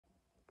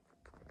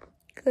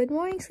Good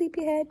morning,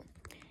 sleepyhead.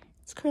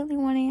 It's currently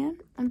 1 a.m.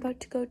 I'm about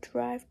to go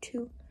drive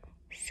to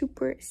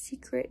super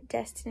secret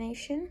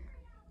destination.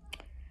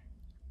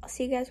 I'll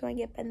see you guys when I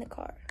get in the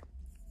car.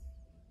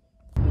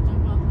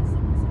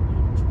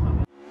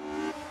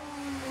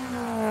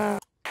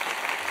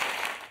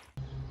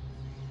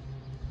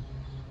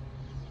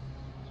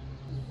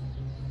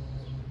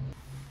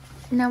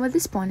 Now at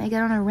this point, I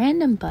get on a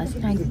random bus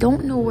and I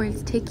don't know where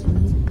it's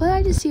taking me, but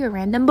I just see a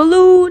random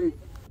balloon.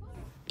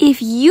 If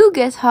you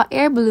guessed hot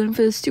air balloon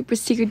for the super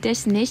secret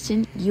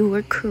destination, you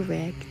were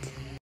correct.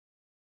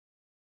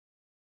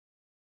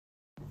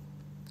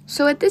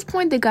 So at this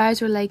point, the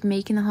guys were like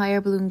making the hot air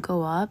balloon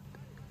go up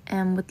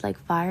and with like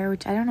fire,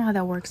 which I don't know how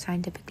that works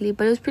scientifically,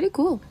 but it was pretty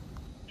cool.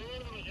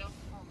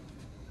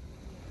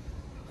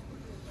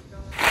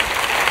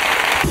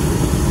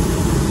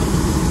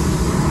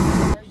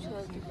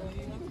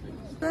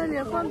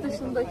 Yapan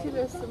dışındaki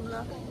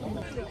resimler.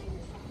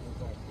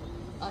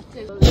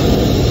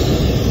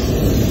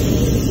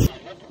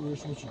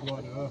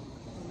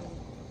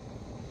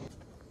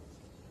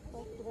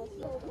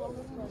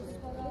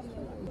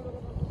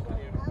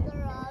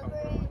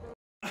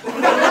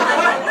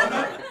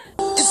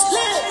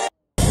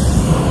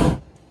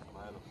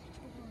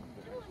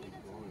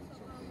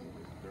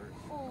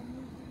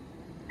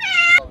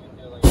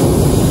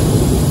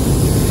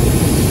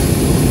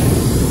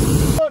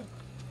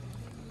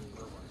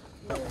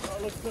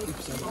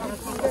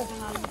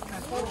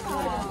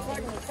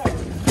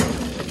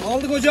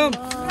 Aldık hocam.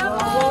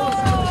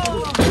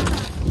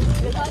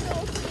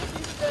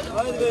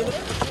 Haydi beyler.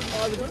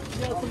 Hadi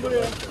yatın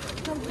buraya.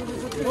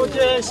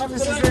 Hoca şimdi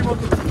size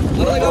bakın.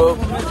 Arada kalın.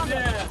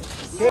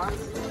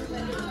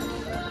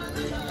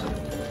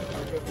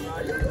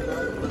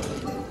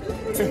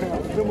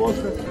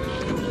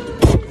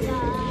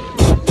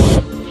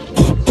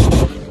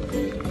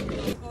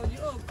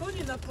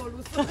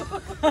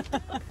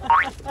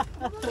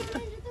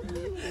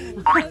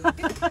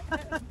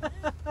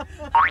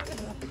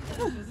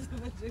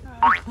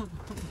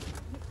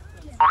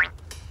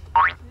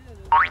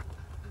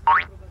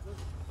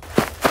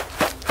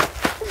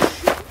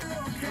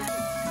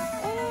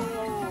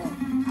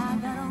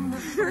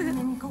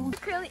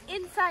 Currently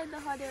inside the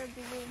hot air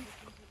balloon.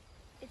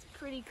 It's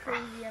pretty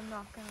crazy, I'm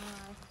not gonna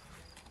lie.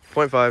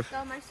 0.5.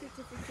 Got my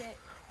certificate.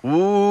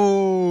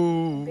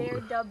 Woo! Bear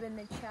dub in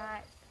the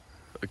chat.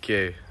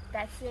 Okay.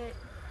 That's it.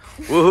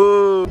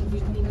 Woohoo!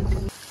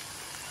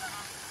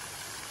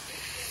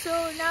 So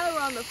now that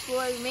we're on the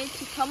floor, we made it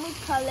to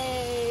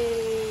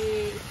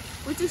Pamukkale,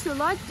 which is a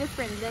lot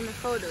different than the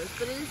photos,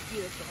 but it is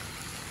beautiful.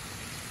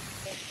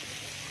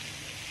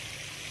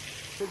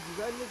 Çok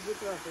güzel bir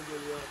fotoğraf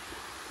geliyor.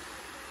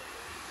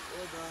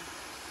 Orada.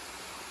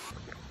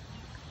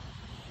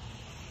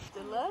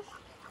 Diler.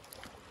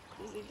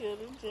 Bizi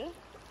görünce.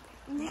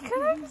 Ne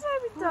kadar güzel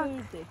bir dağ.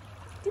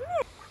 Değil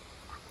mi?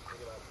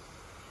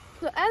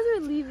 So as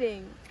we're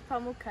leaving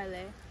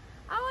Pamukkale,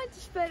 I want to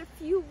spread a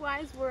few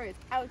wise words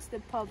out to the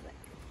public.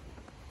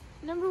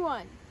 Number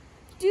one,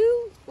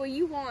 do what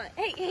you want.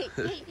 Hey.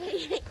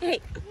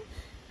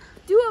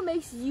 Do what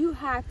makes you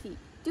happy.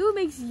 Do what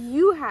makes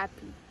you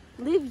happy.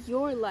 Live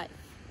your life.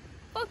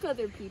 Fuck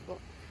other people.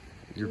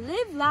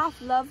 Live,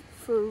 laugh, love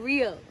for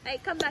real. Hey,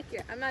 come back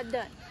here. I'm not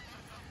done.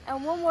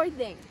 And one more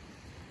thing.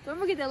 Don't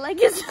forget to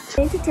like it.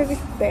 I went to Turkish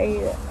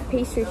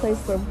pastry place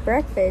for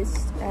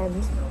breakfast,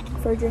 and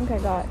for a drink I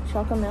got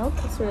chocolate milk.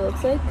 That's what it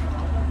looks like.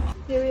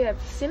 Here we have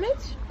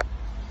simit,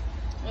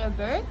 we have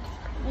burg,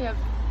 we have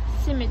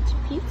simit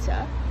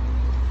pizza,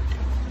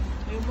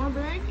 we have more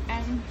burg,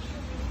 and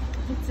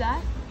what's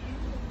that?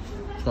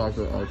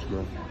 Chocolate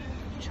açma.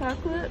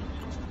 Chocolate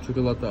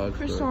Çikolata açma.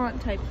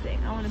 croissant type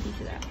thing. I want a piece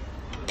of that.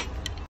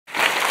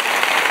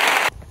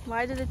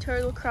 Why did the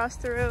turtle cross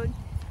the road?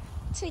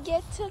 To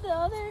get to the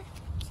other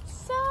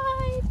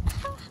side.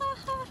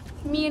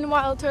 Me and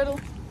wild turtle.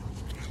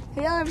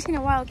 Have y'all ever seen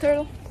a wild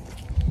turtle?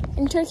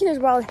 In Turkey there's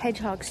wild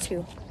hedgehogs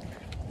too.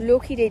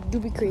 Low-key, they do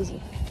be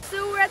crazy.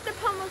 So we're at the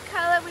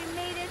Pamukkale. We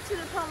made it to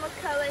the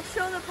Pamukkale.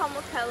 Show the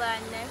Pamukkale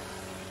in there.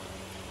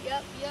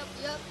 Yep.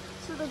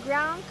 So the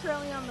ground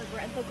currently on the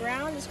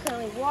ground is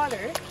currently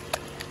water.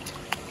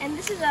 And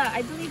this is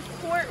I believe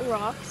quartz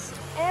rocks.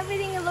 And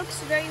everything, it looks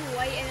very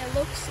white, and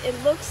it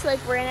looks like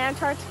we're in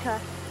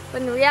Antarctica.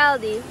 But in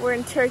reality, we're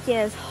in Turkey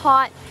and it's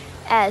hot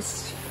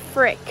as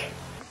frick.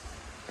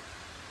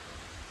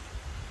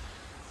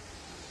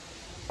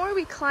 The more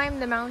we climb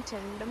the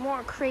mountain, the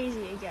more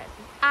crazy it gets.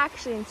 It's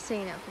actually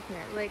insane up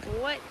here. Like,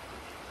 what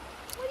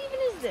even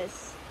is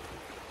this?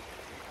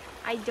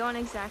 I don't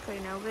exactly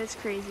know, but it's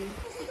crazy.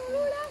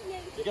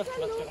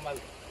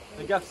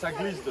 Regarde, ça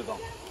glisse dedans.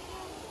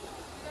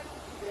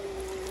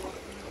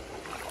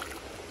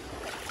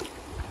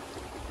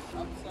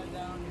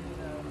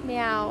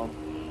 Meow.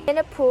 In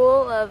a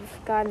pool of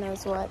God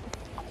knows what.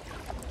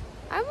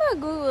 I'm gonna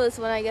Google this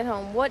when I get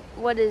home.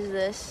 What is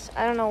this?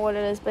 I don't know what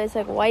it is, but it's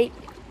like white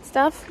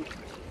stuff.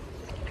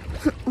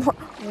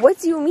 What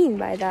do you mean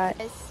by that?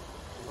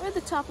 We're at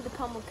the top of the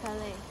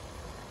Pamukkale.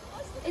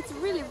 It's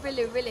really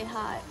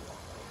hot.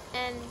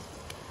 And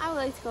I would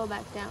like to go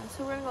back down,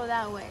 so we're gonna go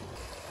that way.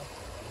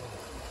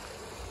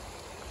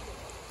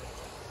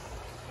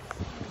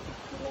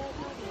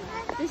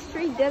 This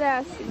tree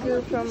deadass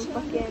grew from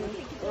fucking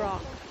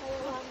rock.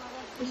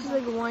 This is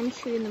like one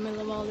tree in the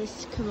middle of all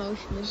this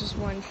commotion. There's just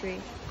one tree.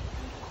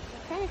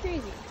 Kind of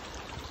crazy.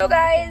 So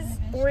guys,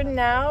 we're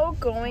now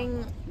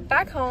going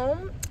back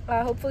home.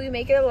 Hopefully we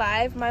make it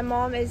alive. My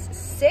mom is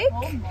sick,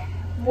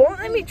 won't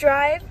let me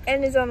drive,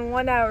 and is on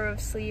 1 hour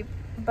of sleep.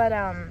 But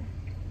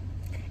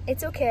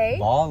it's okay.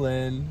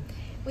 Ballin'.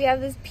 We have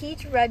this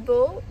peach Red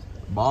Bull.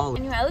 Ballin'.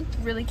 Anyway, I look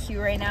really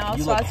cute right now,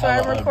 You so look that's why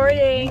I'm hella recording.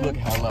 ugly. You look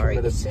hella Sorry,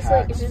 ugly. it's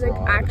just like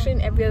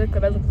action. Every other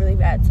clip I look really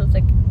bad, so it's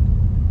like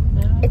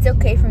it's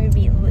okay for me to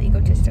be a little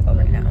egotistical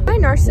right now. Am I a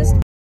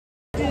narcissist?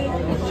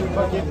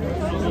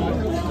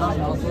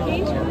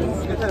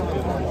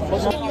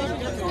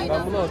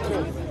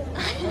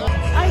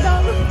 I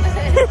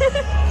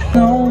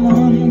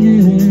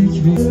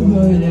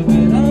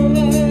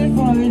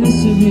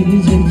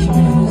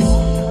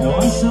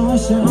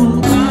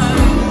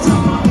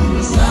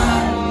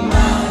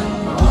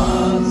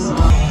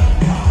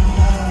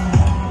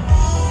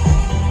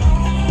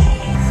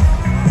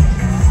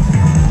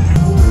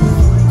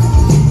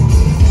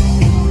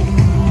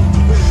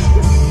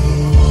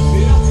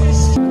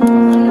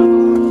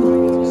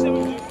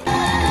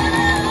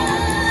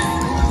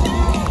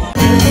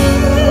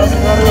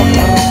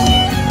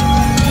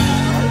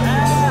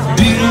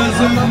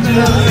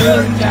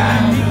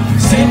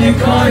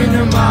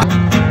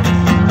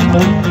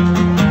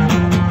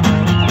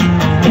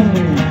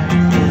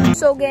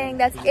So gang,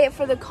 that's it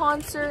for the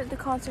concert. The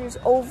concert is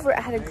over.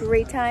 I had a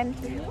great time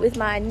with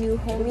my new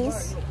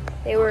homies.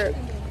 They were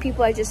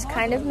people I just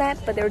kind of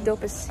met, but they were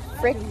dope as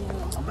frick.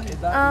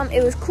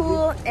 It was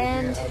cool,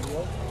 and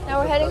now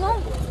we're heading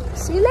home.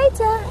 See you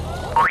later.